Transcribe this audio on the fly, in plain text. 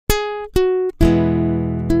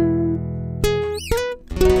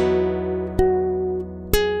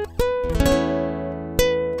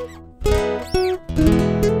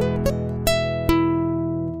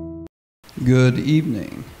Good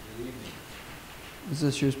evening. Is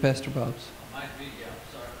this yours, Pastor Bob's? Might be, yeah,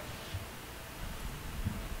 sorry.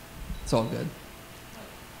 It's all good.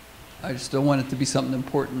 I just don't want it to be something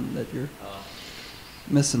important that you're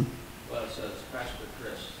missing. Well, it says Pastor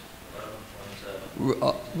Chris,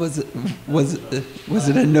 11:27. Was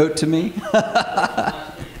it a note to me?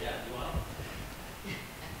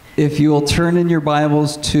 If you will turn in your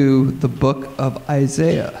Bibles to the book of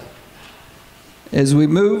Isaiah. As we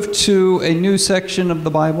move to a new section of the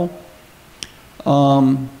Bible,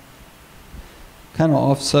 kind of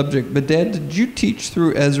off subject, but Dad, did you teach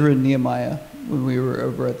through Ezra and Nehemiah when we were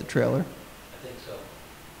over at the trailer? I think so.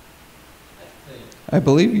 I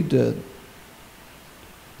believe you did.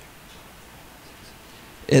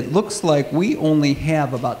 It looks like we only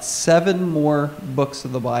have about 7 more books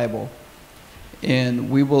of the Bible, and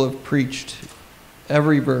we will have preached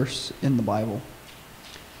every verse in the Bible.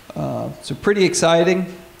 So pretty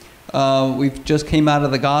exciting. We've just came out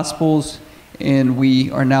of the Gospels, and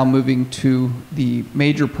we are now moving to the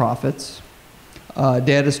major prophets.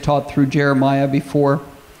 Dad has taught through Jeremiah before,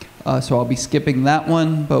 so I'll be skipping that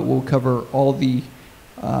one, but we'll cover all the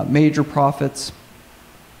major prophets.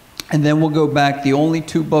 And then we'll go back. The only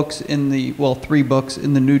 3 books in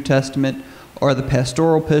the New Testament are the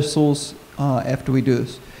pastoral epistles after we do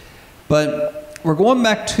this. But we're going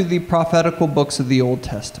back to the prophetical books of the Old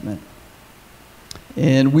Testament.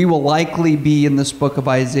 And we will likely be in this book of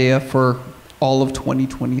Isaiah for all of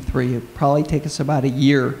 2023. It'll probably take us about a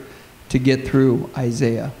year to get through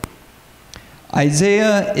Isaiah.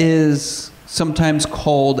 Isaiah is sometimes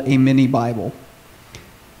called a mini Bible.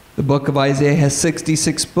 The book of Isaiah has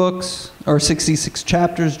 66 books, or 66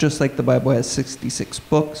 chapters, just like the Bible has 66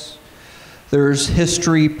 books. There's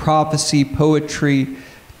history, prophecy, poetry,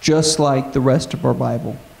 just like the rest of our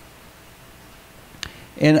Bible.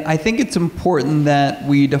 And I think it's important that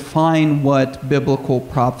we define what biblical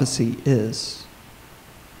prophecy is.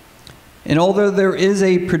 And although there is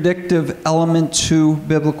a predictive element to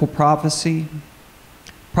biblical prophecy,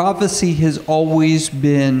 prophecy has always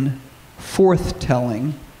been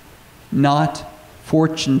forth-telling, not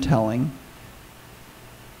fortune-telling.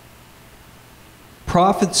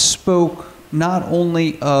 Prophets spoke not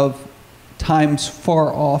only of times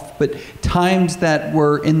far off, but times that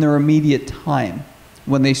were in their immediate time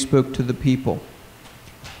when they spoke to the people.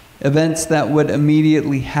 Events that would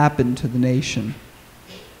immediately happen to the nation.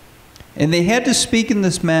 And they had to speak in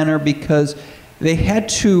this manner because they had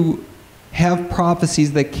to have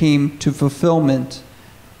prophecies that came to fulfillment,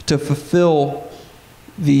 to fulfill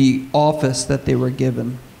the office that they were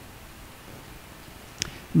given.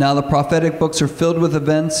 Now, the prophetic books are filled with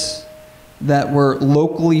events that were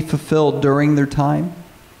locally fulfilled during their time.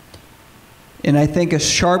 And I think a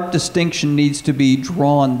sharp distinction needs to be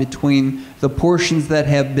drawn between the portions that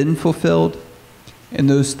have been fulfilled and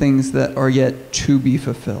those things that are yet to be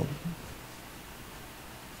fulfilled.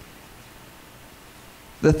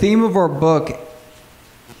 The theme of our book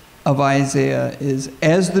of Isaiah is,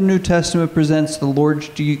 as the New Testament presents the Lord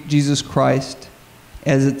Jesus Christ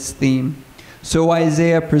as its theme, so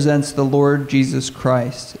Isaiah presents the Lord Jesus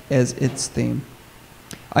Christ as its theme.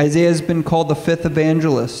 Isaiah has been called the 5th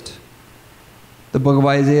evangelist. The book of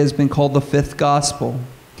Isaiah has been called the 5th gospel.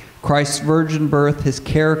 Christ's virgin birth, his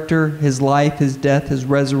character, his life, his death, his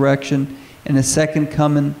resurrection, and his second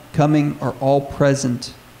coming are all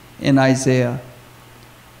present in Isaiah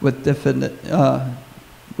with the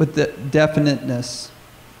definiteness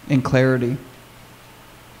and clarity.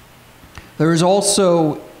 There is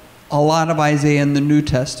also a lot of Isaiah in the New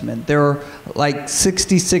Testament. There are like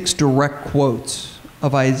 66 direct quotes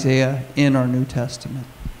of Isaiah in our New Testament.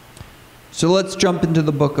 So let's jump into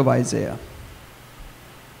the book of Isaiah.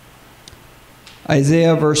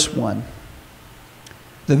 Isaiah verse 1.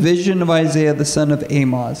 The vision of Isaiah the son of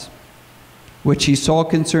Amoz, which he saw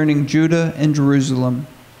concerning Judah and Jerusalem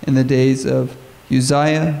in the days of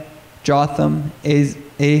Uzziah, Jotham,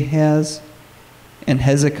 Ahaz, and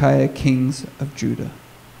Hezekiah, kings of Judah.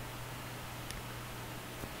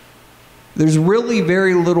 There's really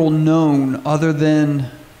very little known other than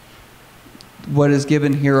what is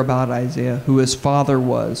given here about Isaiah, who his father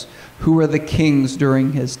was, who were the kings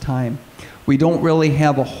during his time. We don't really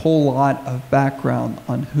have a whole lot of background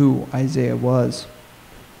on who Isaiah was.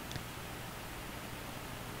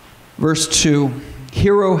 Verse 2,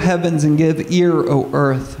 Hear, O heavens, and give ear, O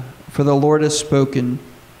earth, for the Lord has spoken.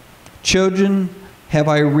 Children have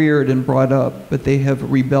I reared and brought up, but they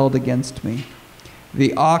have rebelled against me.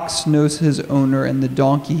 The ox knows his owner, and the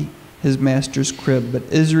donkey his master's crib, but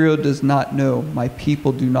Israel does not know, my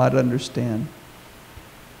people do not understand.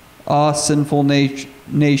 Ah, sinful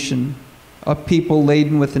nation, a people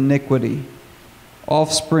laden with iniquity,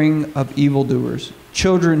 offspring of evildoers,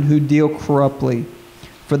 children who deal corruptly,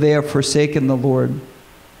 for they have forsaken the Lord.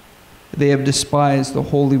 They have despised the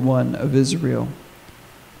Holy One of Israel.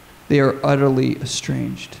 They are utterly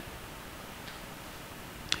estranged.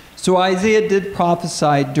 So Isaiah did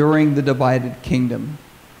prophesy during the divided kingdom.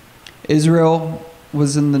 Israel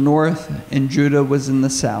was in the north and Judah was in the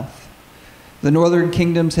south. The northern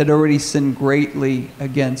kingdoms had already sinned greatly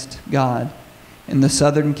against God, and the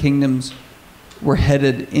southern kingdoms were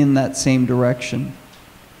headed in that same direction.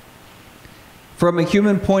 From a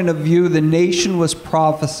human point of view, the nation was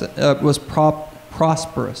prosperous.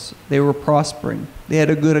 They were prospering. They had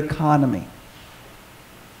a good economy.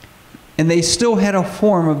 And they still had a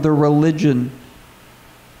form of their religion.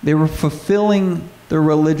 They were fulfilling their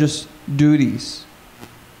religious duties.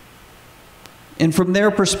 And from their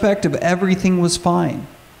perspective, everything was fine.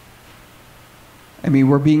 I mean,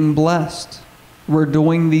 we're being blessed. We're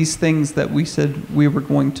doing these things that we said we were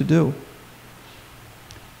going to do.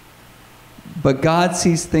 But God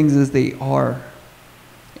sees things as they are,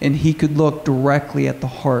 and he could look directly at the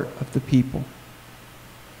heart of the people.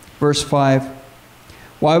 Verse 5,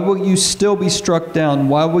 why will you still be struck down?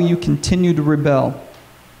 Why will you continue to rebel?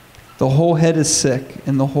 The whole head is sick,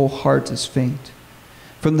 and the whole heart is faint.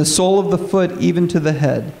 From the sole of the foot even to the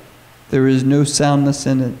head, there is no soundness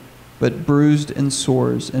in it, but bruised and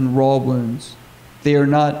sores and raw wounds. They are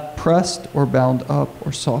not pressed or bound up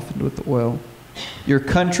or softened with oil. Your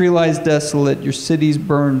country lies desolate, your cities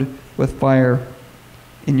burned with fire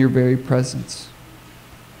in your very presence.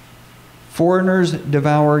 Foreigners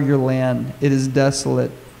devour your land. It is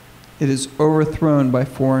desolate. It is overthrown by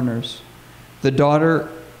foreigners. The daughter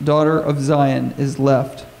of Zion is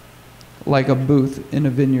left like a booth in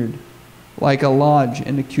a vineyard, like a lodge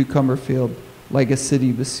in a cucumber field, like a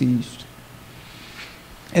city besieged.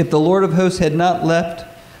 If the Lord of hosts had not left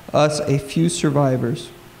us a few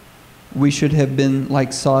survivors, we should have been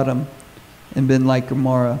like Sodom and been like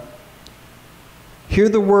Gomorrah. Hear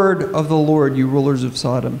the word of the Lord, you rulers of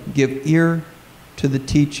Sodom. Give ear to the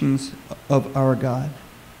teachings of our God,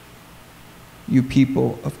 you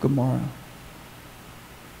people of Gomorrah.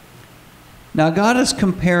 Now God is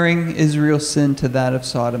comparing Israel's sin to that of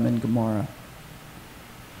Sodom and Gomorrah.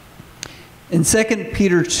 In 2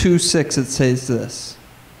 Peter 2:6 it says this,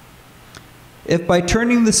 if by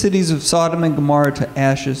turning the cities of Sodom and Gomorrah to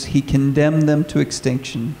ashes, he condemned them to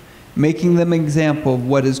extinction, making them an example of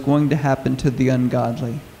what is going to happen to the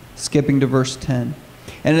ungodly. Skipping to verse 10.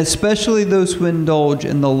 And especially those who indulge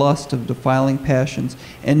in the lust of defiling passions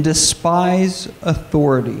and despise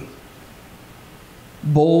authority.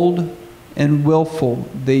 Bold and willful,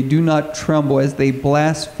 they do not tremble as they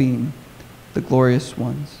blaspheme the glorious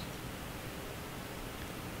ones.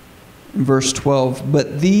 In verse 12,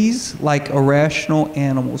 but these, like irrational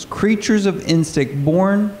animals, creatures of instinct,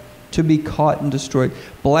 born to be caught and destroyed,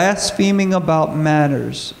 blaspheming about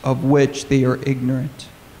matters of which they are ignorant,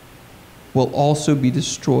 will also be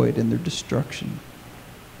destroyed in their destruction.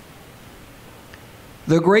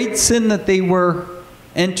 The great sin that they were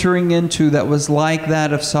entering into that was like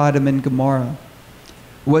that of Sodom and Gomorrah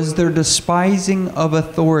was their despising of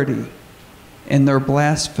authority and their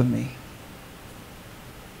blasphemy.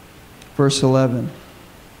 Verse 11,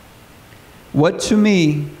 what to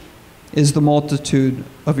me is the multitude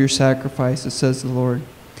of your sacrifices, says the Lord.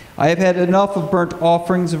 I have had enough of burnt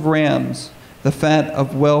offerings of rams, the fat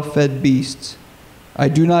of well-fed beasts. I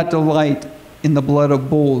do not delight in the blood of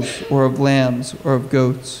bulls or of lambs or of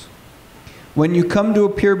goats. When you come to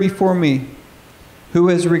appear before me, who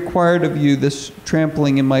has required of you this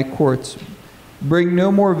trampling in my courts? Bring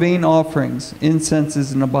no more vain offerings. Incense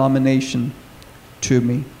is an abomination to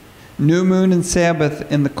me. New moon and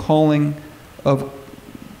Sabbath and the calling of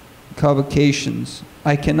convocations.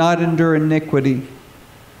 I cannot endure iniquity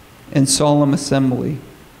and solemn assembly.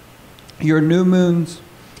 Your new moons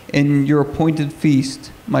and your appointed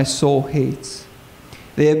feast my soul hates.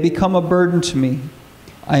 They have become a burden to me.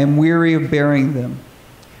 I am weary of bearing them.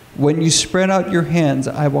 When you spread out your hands,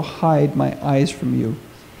 I will hide my eyes from you.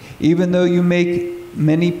 Even though you make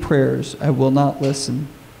many prayers, I will not listen.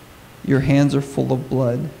 Your hands are full of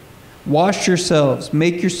blood. Wash yourselves,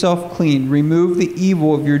 make yourself clean, remove the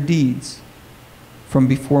evil of your deeds from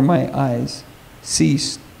before my eyes.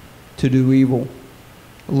 Cease to do evil.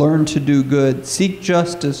 Learn to do good. Seek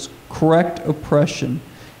justice, correct oppression.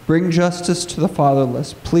 Bring justice to the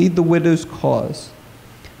fatherless. Plead the widow's cause.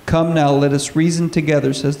 Come now, let us reason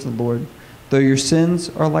together, says the Lord. Though your sins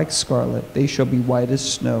are like scarlet, they shall be white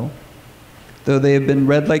as snow. Though they have been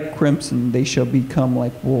red like crimson, they shall become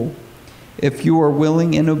like wool. If you are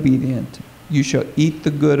willing and obedient, you shall eat the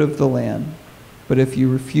good of the land. But if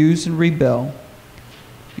you refuse and rebel,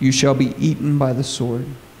 you shall be eaten by the sword,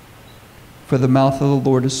 for the mouth of the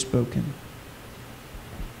Lord has spoken.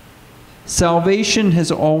 Salvation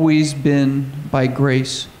has always been by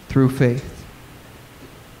grace through faith.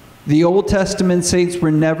 The Old Testament saints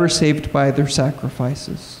were never saved by their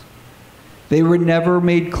sacrifices. They were never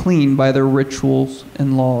made clean by their rituals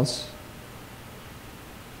and laws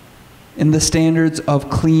and the standards of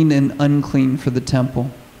clean and unclean for the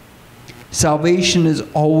temple. Salvation has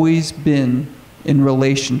always been in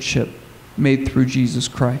relationship made through Jesus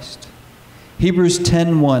Christ. Hebrews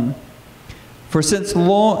 10:1. For since the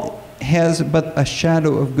law has but a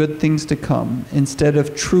shadow of good things to come, instead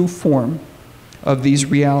of true form of these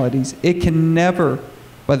realities, it can never,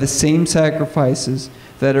 by the same sacrifices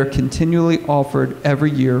that are continually offered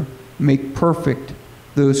every year, make perfect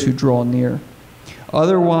those who draw near.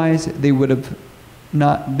 Otherwise, they would have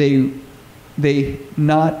not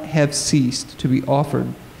have ceased to be offered,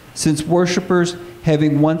 since worshippers,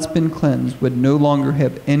 having once been cleansed, would no longer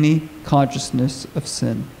have any consciousness of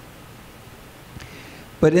sin.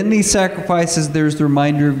 But in these sacrifices there is the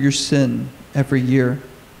reminder of your sin every year,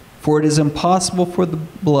 for it is impossible for the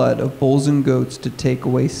blood of bulls and goats to take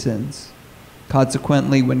away sins.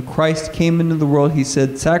 Consequently, when Christ came into the world, he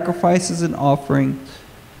said, sacrifices and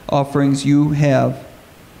offerings you have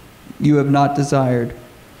not desired,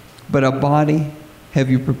 but a body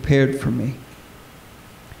have you prepared for me.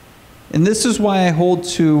 And this is why I hold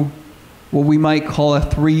to what we might call a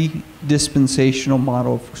three-dispensational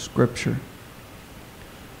model of Scripture,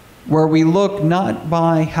 where we look not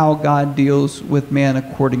by how God deals with man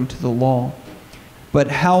according to the law, but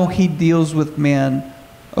how he deals with man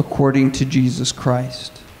according to Jesus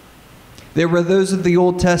Christ. There were those of the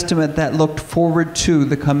Old Testament that looked forward to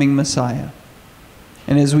the coming Messiah.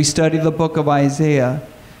 And as we study the book of Isaiah,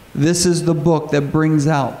 this is the book that brings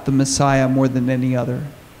out the Messiah more than any other.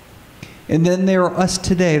 And then there are us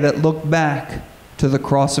today that look back to the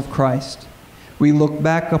cross of Christ. We look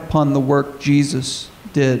back upon the work Jesus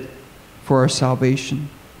did for our salvation.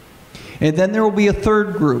 And then there will be a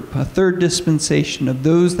third group, a third dispensation of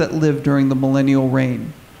those that live during the millennial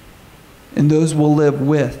reign. And those will live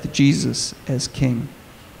with Jesus as King.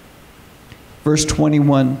 Verse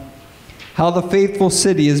 21, how the faithful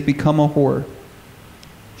city has become a whore.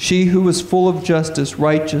 She who was full of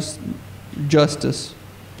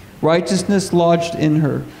righteousness lodged in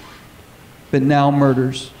her, but now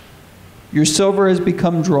murders. Your silver has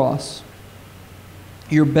become dross,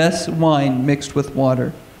 your best wine mixed with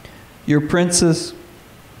water. Your princes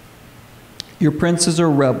are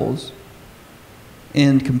rebels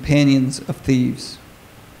and companions of thieves.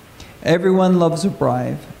 Everyone loves a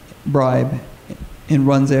bribe and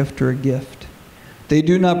runs after a gift. They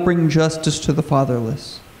do not bring justice to the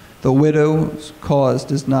fatherless. The widow's cause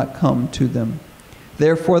does not come to them.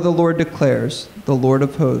 Therefore the Lord declares, the Lord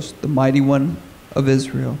of hosts, the mighty one of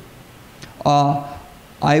Israel,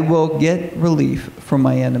 I will get relief from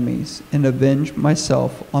my enemies and avenge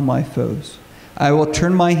myself on my foes. I will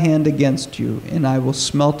turn my hand against you, and I will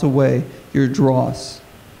smelt away your dross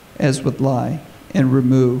as with lye, and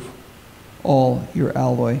remove all your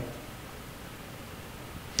alloy.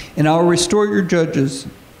 And I will restore your judges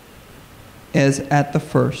as at the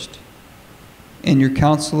first, and your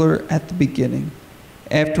counselor at the beginning.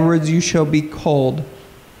 Afterwards you shall be called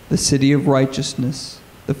the city of righteousness,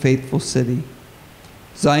 the faithful city.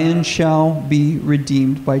 Zion shall be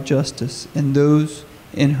redeemed by justice, and those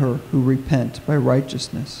in her who repent by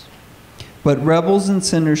righteousness. But rebels and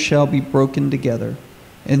sinners shall be broken together,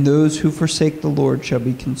 and those who forsake the Lord shall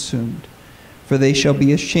be consumed. For they shall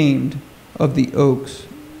be ashamed of the oaks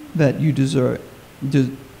that you desired,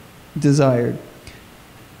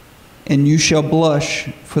 and you shall blush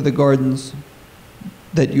for the gardens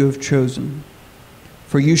that you have chosen.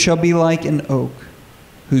 For you shall be like an oak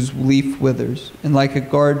whose leaf withers, and like a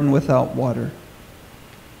garden without water.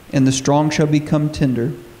 And the strong shall become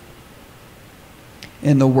tinder,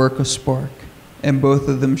 and the work a spark, and both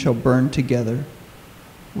of them shall burn together,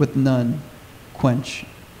 with none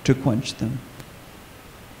to quench them.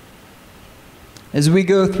 As we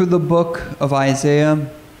go through the book of Isaiah,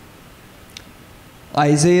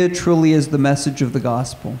 Isaiah truly is the message of the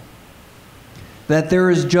gospel, that there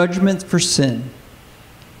is judgment for sin.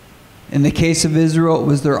 In the case of Israel, it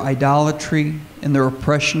was their idolatry and their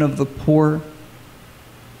oppression of the poor.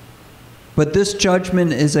 But this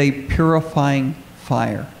judgment is a purifying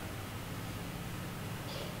fire.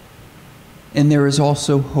 And there is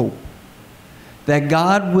also hope that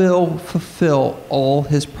God will fulfill all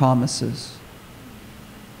his promises.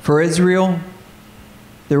 For Israel,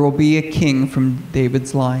 there will be a king from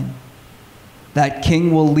David's line. That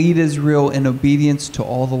king will lead Israel in obedience to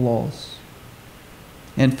all the laws.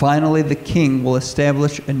 And finally, the king will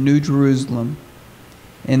establish a new Jerusalem,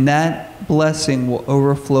 and that blessing will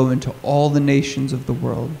overflow into all the nations of the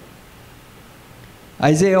world.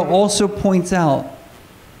 Isaiah also points out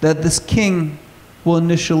that this king will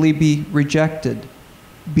initially be rejected,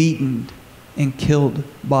 beaten, and killed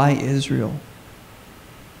by Israel.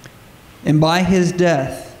 And by his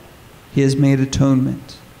death, he has made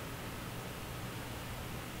atonement.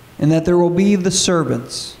 And that there will be the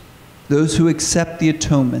servants, those who accept the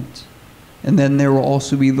atonement, and then there will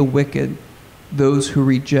also be the wicked, those who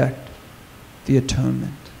reject the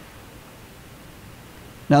atonement.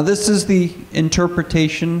 Now, this is the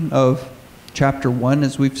interpretation of chapter 1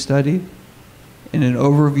 as we've studied, in an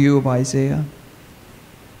overview of Isaiah.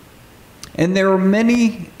 And there are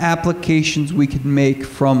many applications we could make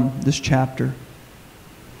from this chapter,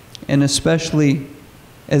 and especially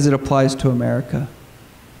as it applies to America.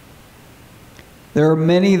 There are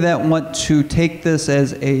many that want to take this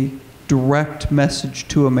as a direct message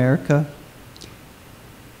to America.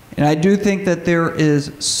 And I do think that there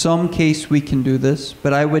is some case we can do this,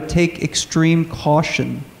 but I would take extreme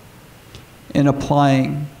caution in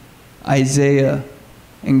applying Isaiah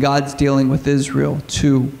and God's dealing with Israel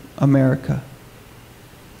to America.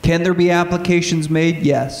 Can there be applications made?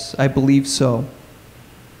 Yes, I believe so.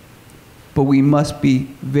 But we must be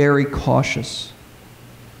very cautious.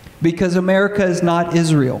 Because America is not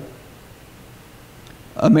Israel.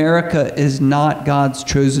 America is not God's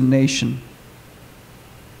chosen nation.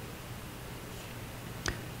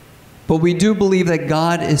 But we do believe that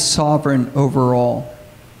God is sovereign over all.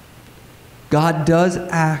 God does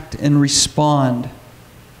act and respond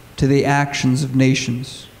to the actions of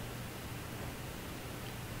nations.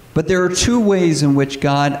 But there are two ways in which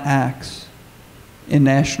God acts in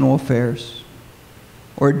national affairs,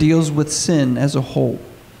 or deals with sin as a whole.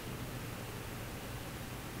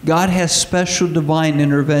 God has special divine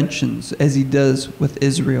interventions, as he does with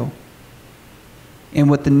Israel and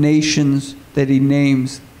with the nations that he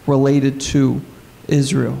names related to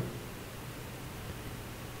Israel.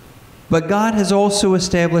 But God has also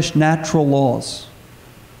established natural laws,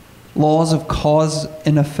 laws of cause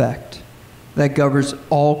and effect that governs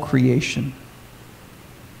all creation.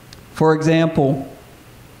 For example,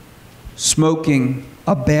 smoking,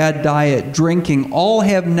 a bad diet, drinking, all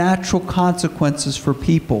have natural consequences for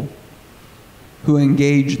people who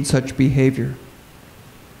engage in such behavior.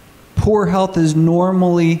 Poor health is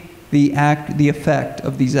normally the effect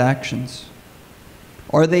of these actions.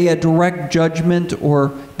 Are they a direct judgment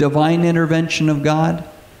or divine intervention of God?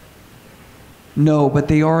 No, but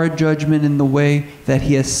they are a judgment in the way that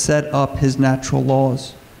he has set up his natural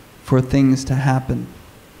laws for things to happen.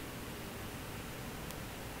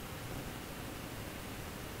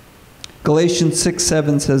 Galatians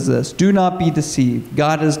 6:7 says this, "Do not be deceived.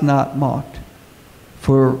 God is not mocked.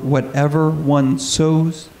 For whatever one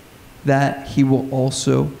sows, that he will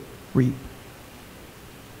also reap."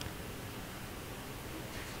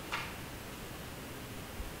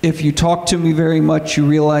 If you talk to me very much, you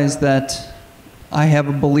realize that I have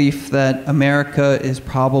a belief that America is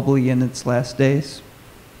probably in its last days.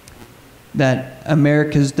 That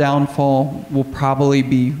America's downfall will probably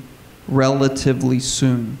be relatively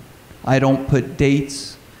soon. I don't put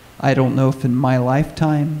dates. I don't know if in my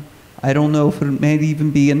lifetime. I don't know if it may even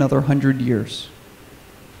be another 100 years.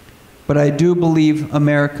 But I do believe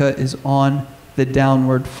America is on the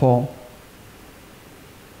downward fall.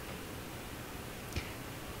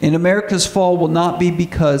 And America's fall will not be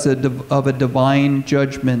because of a divine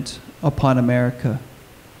judgment upon America.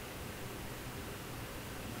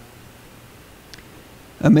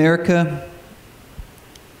 America's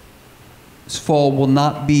fall will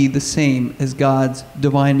not be the same as God's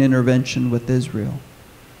divine intervention with Israel.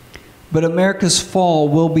 But America's fall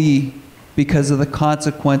will be because of the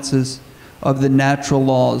consequences of the natural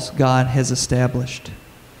laws God has established.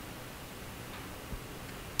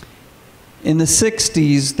 In the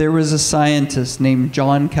 60s, there was a scientist named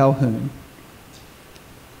John Calhoun,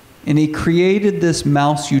 and he created this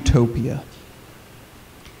mouse utopia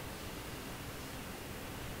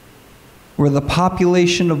where the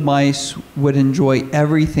population of mice would enjoy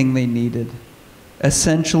everything they needed,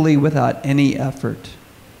 essentially without any effort.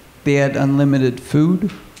 They had unlimited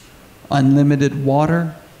food, unlimited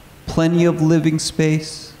water, plenty of living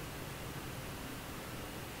space,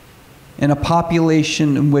 and a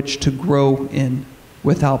population in which to grow in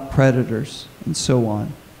without predators, and so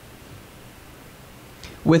on.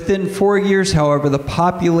 Within 4 years, however, the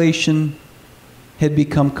population had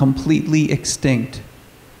become completely extinct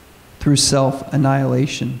through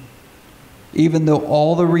self-annihilation, even though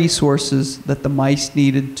all the resources that the mice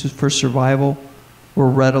needed for survival were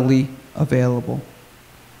readily available.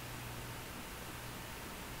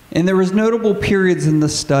 And there was notable periods in the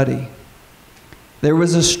study. There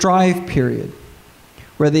was a strive period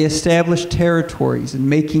where they established territories and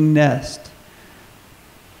making nests,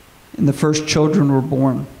 and the first children were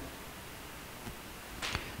born.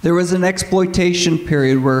 There was an exploitation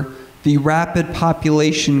period where the rapid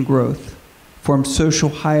population growth formed social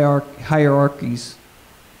hierarchies,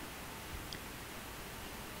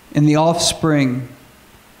 and the offspring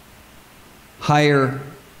higher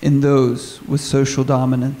in those with social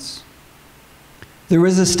dominance. There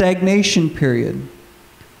was a stagnation period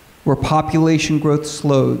where population growth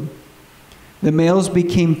slowed. The males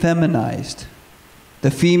became feminized.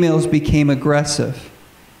 The females became aggressive,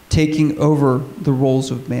 taking over the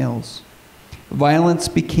roles of males. Violence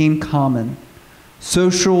became common.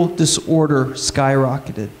 Social disorder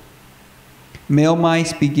skyrocketed. Male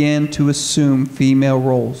mice began to assume female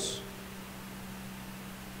roles.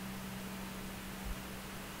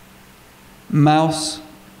 Mouse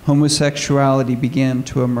homosexuality began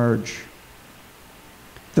to emerge.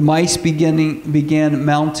 The mice began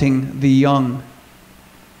mounting the young.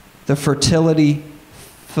 The fertility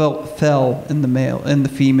fell in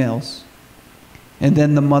the females. And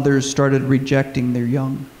then the mothers started rejecting their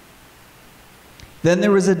young. Then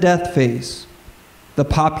there was a death phase. The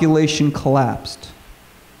population collapsed.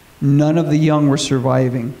 None of the young were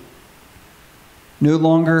surviving. No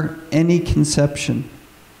longer any conception.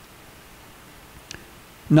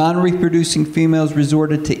 Non-reproducing females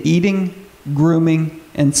resorted to eating, grooming,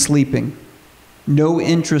 and sleeping. No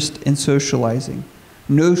interest in socializing.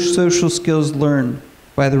 No social skills learned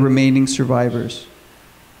by the remaining survivors.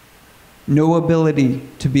 No ability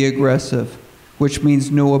to be aggressive, which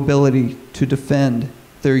means no ability to defend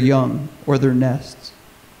their young or their nests.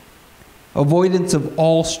 Avoidance of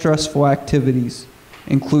all stressful activities,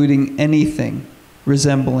 including anything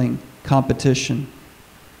resembling competition.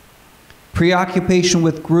 Preoccupation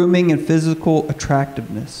with grooming and physical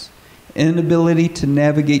attractiveness. Inability to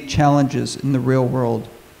navigate challenges in the real world.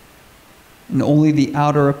 And only the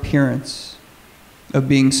outer appearance of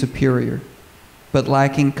being superior, but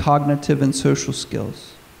lacking cognitive and social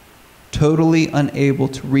skills. Totally unable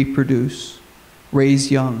to reproduce,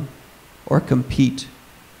 raise young, or compete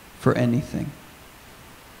for anything.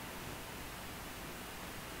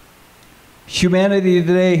 Humanity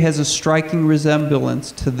today has a striking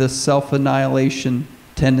resemblance to the self-annihilation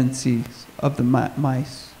tendencies of the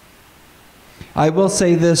mice. I will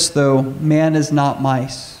say this, though, man is not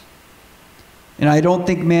mice. And I don't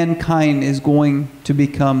think mankind is going to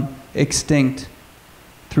become extinct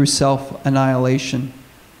through self-annihilation.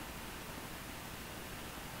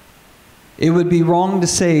 It would be wrong to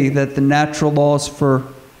say that the natural laws for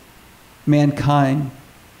mankind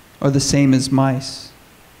are the same as mice.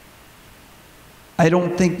 I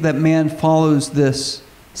don't think that man follows this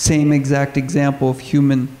same exact example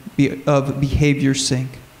of behavior sync.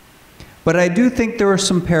 But I do think there are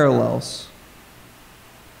some parallels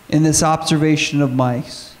in this observation of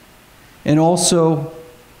mice, and also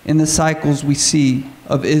in the cycles we see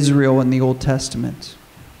of Israel in the Old Testament.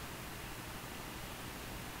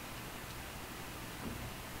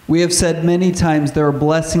 We have said many times there are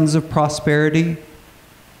blessings of prosperity,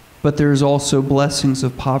 but there's also blessings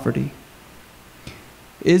of poverty.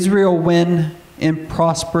 Israel, when in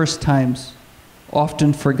prosperous times,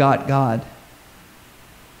 often forgot God.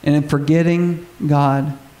 And in forgetting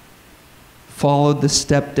God, followed the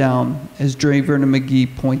step down, as Dre Vernon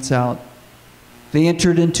McGee points out. They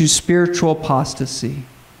entered into spiritual apostasy,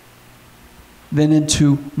 then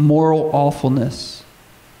into moral awfulness,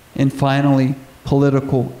 and finally,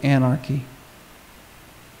 political anarchy.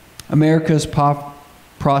 America is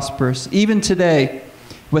prosperous. Even today,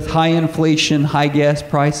 with high inflation, high gas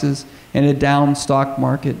prices, and a down stock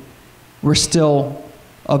market, we're still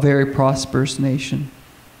a very prosperous nation.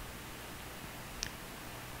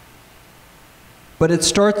 But it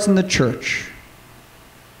starts in the church.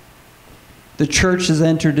 The church has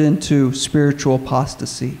entered into spiritual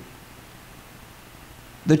apostasy.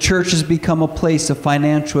 The church has become a place of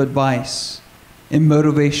financial advice and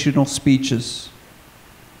motivational speeches.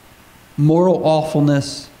 Moral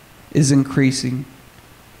awfulness is increasing.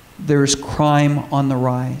 There's crime on the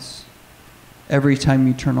rise every time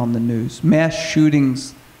you turn on the news. Mass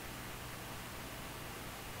shootings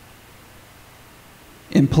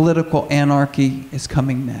and political anarchy is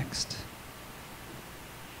coming next.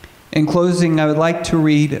 In closing, I would like to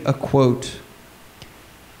read a quote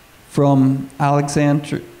from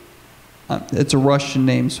Alexander. It's a Russian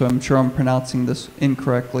name, so I'm sure I'm pronouncing this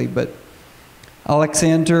incorrectly, but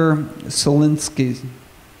Alexander Selinsky.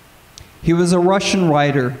 He was a Russian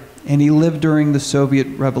writer, and he lived during the Soviet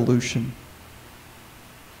Revolution.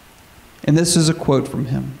 And this is a quote from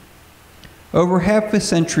him. Over half a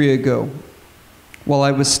century ago, while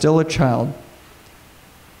I was still a child,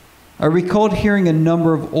 I recalled hearing a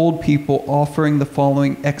number of old people offering the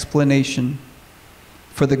following explanation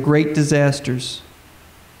for the great disasters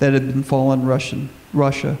that had befallen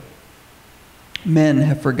Russia. Men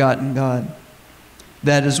have forgotten God.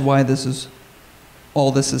 That is why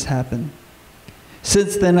all this has happened.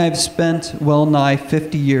 Since then, I've spent well nigh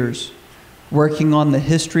 50 years working on the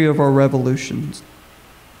history of our revolutions.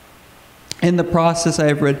 In the process, I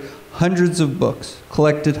have read hundreds of books,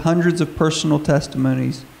 collected hundreds of personal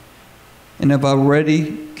testimonies, and have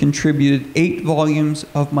already contributed 8 volumes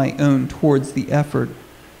of my own towards the effort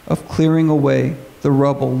of clearing away the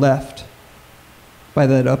rubble left by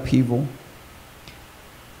that upheaval.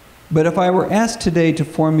 But if I were asked today to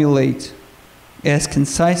formulate as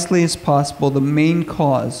concisely as possible the main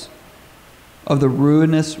cause of the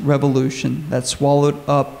ruinous revolution that swallowed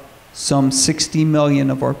up some 60 million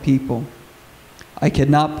of our people, I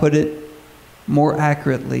cannot put it more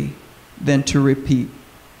accurately than to repeat,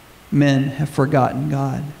 men have forgotten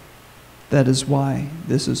God. That is why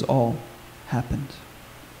this has all happened.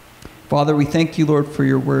 Father, we thank you, Lord, for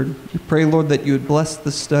your word. We pray, Lord, that you would bless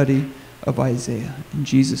the study of Isaiah. In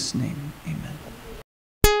Jesus' name, amen.